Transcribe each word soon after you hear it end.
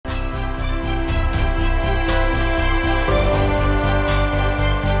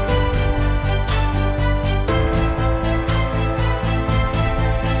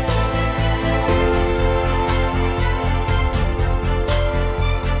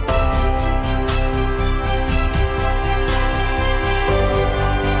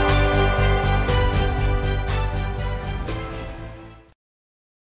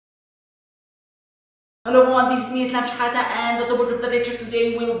Hello everyone, this is me Islam Shahata, and the topic of the lecture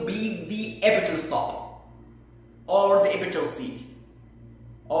today will be the apical stop, or the apical seed,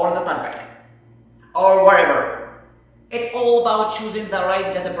 or the target, or whatever. It's all about choosing the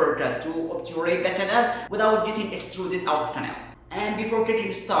right data burger to obturate the canal without getting extruded out of canal. And before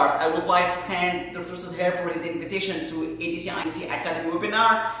getting started, I would like to thank Dr. Sudhair for his invitation to ADC Academy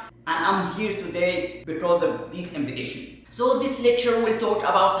webinar, and I'm here today because of this invitation. So this lecture will talk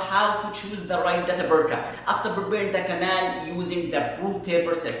about how to choose the right data burger after preparing the canal using the broom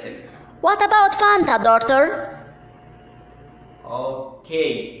taper system. What about Fanta, doctor?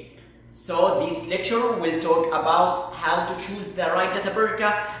 Okay, so this lecture will talk about how to choose the right data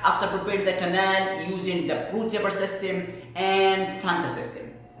burger after preparing the canal using the broom taper system and Fanta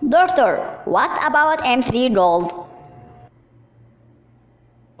system. Doctor, what about M3 Gold?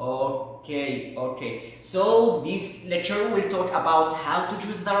 Okay. So this lecture will talk about how to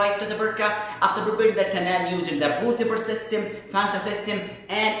choose the right data burger after preparing the canal using the broom taper system, Fanta system,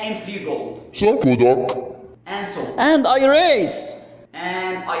 and M3 Gold. Thank you, Doc. And so. And Iris.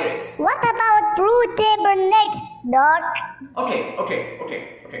 And Iris. What about broom taper next, Doc? Okay.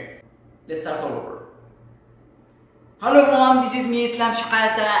 Let's start all over. Hello everyone, this is me Islam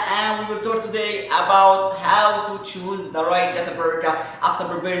Shahata, and we will talk today about how to choose the right data burger after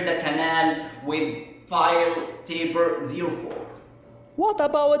preparing the canal with file taper 04. What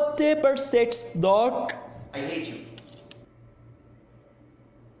about taper 6, Doc? I hate you.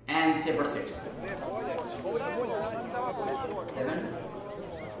 And taper 6. 7.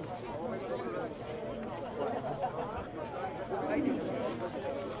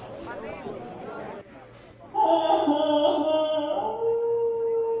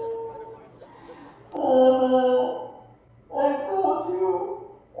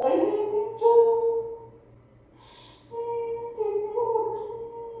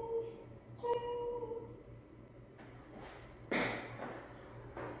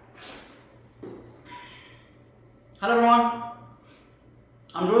 Hello everyone,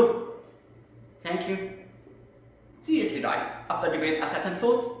 I'm good, thank you. Seriously guys, after debate a second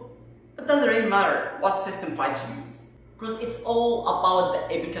thought, it doesn't really matter what system file you use, because it's all about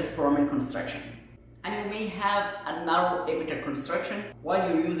the apical foramen construction. And you may have a narrow apical construction while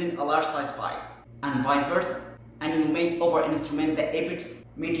you're using a large size file, and vice versa. And you may over-instrument the apex,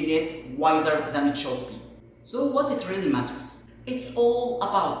 making it wider than it should be. So what it really matters, it's all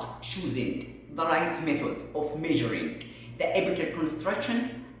about choosing the right method of measuring the apical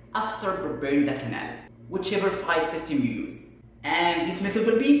construction after preparing the canal, whichever file system you use. And this method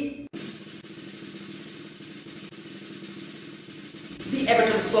will be the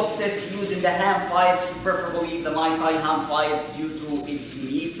apical stop test using the hand files, preferably the night-eye hand files due to its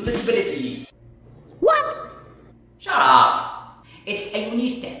unique flexibility. What? Shut up! It's a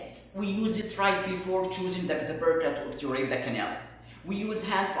unique test. We use it right before choosing the data burger to obturate the canal. We use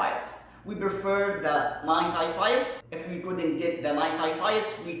hand files. We prefer the night-eye files. If we couldn't get the night-eye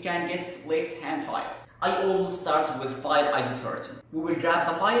files, we can get flex hand files. I always start with file ISO 30. We will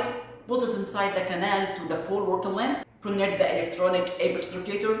grab the file, put it inside the canal to the full working length, connect the electronic apex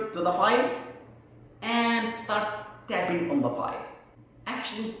locator to the file, and start tapping on the file.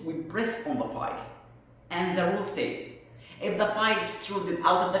 Actually, we press on the file. And the rule says, if the file extruded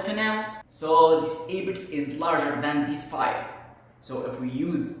out of the canal, so this apex is larger than this file. So if we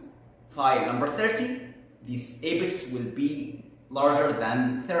use file number 30, this apex will be larger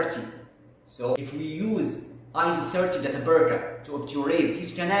than 30. So if we use ISO 30 data burger to obturate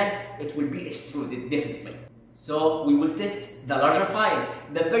this canal, it will be extruded definitely. So we will test the larger file,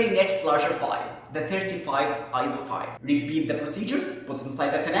 the very next larger file, the 35 ISO file. Repeat the procedure, put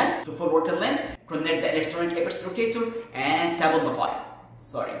inside the canal to full working length, connect the electronic apex locator, and tap on the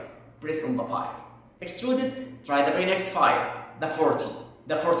file. Press on the file. Extruded, try the very next file, the 40.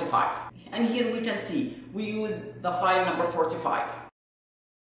 The 45. And here we can see we use the file number 45,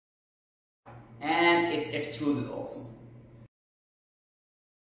 and it's extruded also.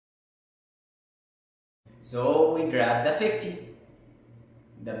 So we grab the 50,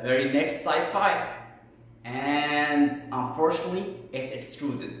 the very next size file, and unfortunately it's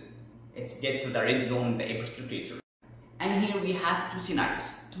extruded. It's get to the red zone, the apex locator. And here we have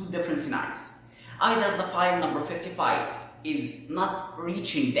two different scenarios. Either the file number 55 is not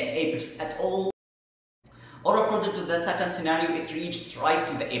reaching the apex at all, or according to the second scenario, it reaches right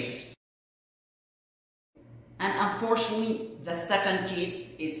to the apex. And unfortunately, the second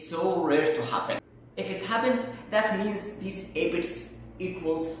case is so rare to happen. If it happens, that means this apex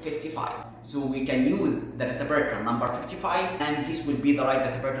equals 55. So we can use the data burger number 55, and this will be the right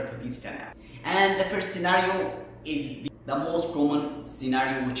data burger to this canal. And the first scenario is the most common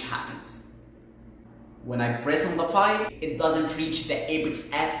scenario which happens. When I press on the file, it doesn't reach the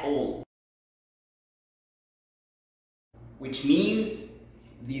apex at all. Which means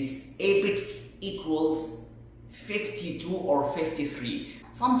this apex equals 52 or 53.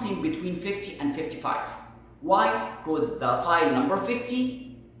 Something between 50 and 55. Why? Because the file number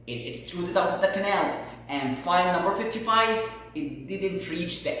 50 is extruded out of the canal, and file number 55, it didn't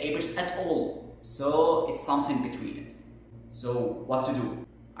reach the apex at all. So it's something between it. So what to do?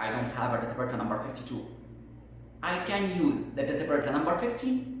 I don't have a Rotary number 52. I can use the Rotary number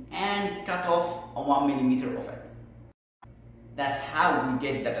 50 and cut off a 1 millimeter of it. That's how we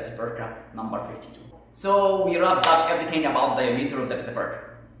get the Rotary number 52. So we wrapped up everything about the diameter of the Rotary.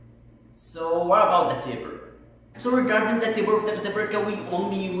 So what about the taper? So regarding the taper of the Rotary, we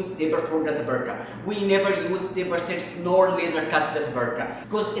only use taper for Rotary. We never use taper sets nor laser cut Rotary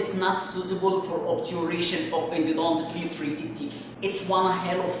because it's not suitable for obturation of endodontically treated teeth. It's one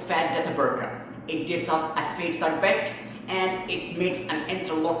hell of fat Rotary. It gives us a fatal back, and it makes an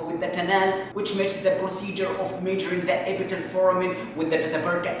interlock with the canal, which makes the procedure of measuring the apical foramen with the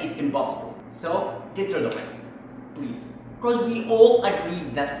Rotary is impossible. So get rid of it, please. Because we all agree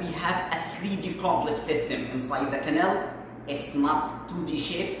that we have a 3D complex system inside the canal. It's not 2D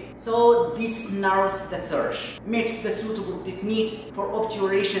shape. So this narrows the search, makes the suitable techniques for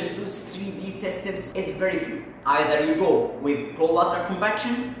obturation to 3D systems is very few. Either you go with lateral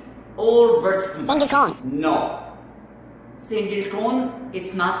compaction or vertical compaction. Single cone. No. Single cone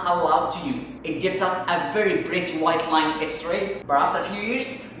is not allowed to use. It gives us a very pretty white line X-ray, but after a few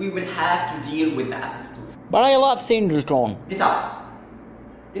years, we will have to deal with the abscess tooth. But I love single cone. Get out.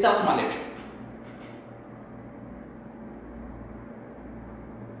 Get out of my lecture.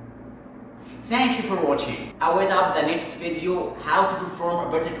 Thank you for watching. I will up the next video how to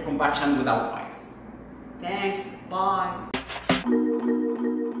perform vertical compaction without eyes. Thanks. Bye.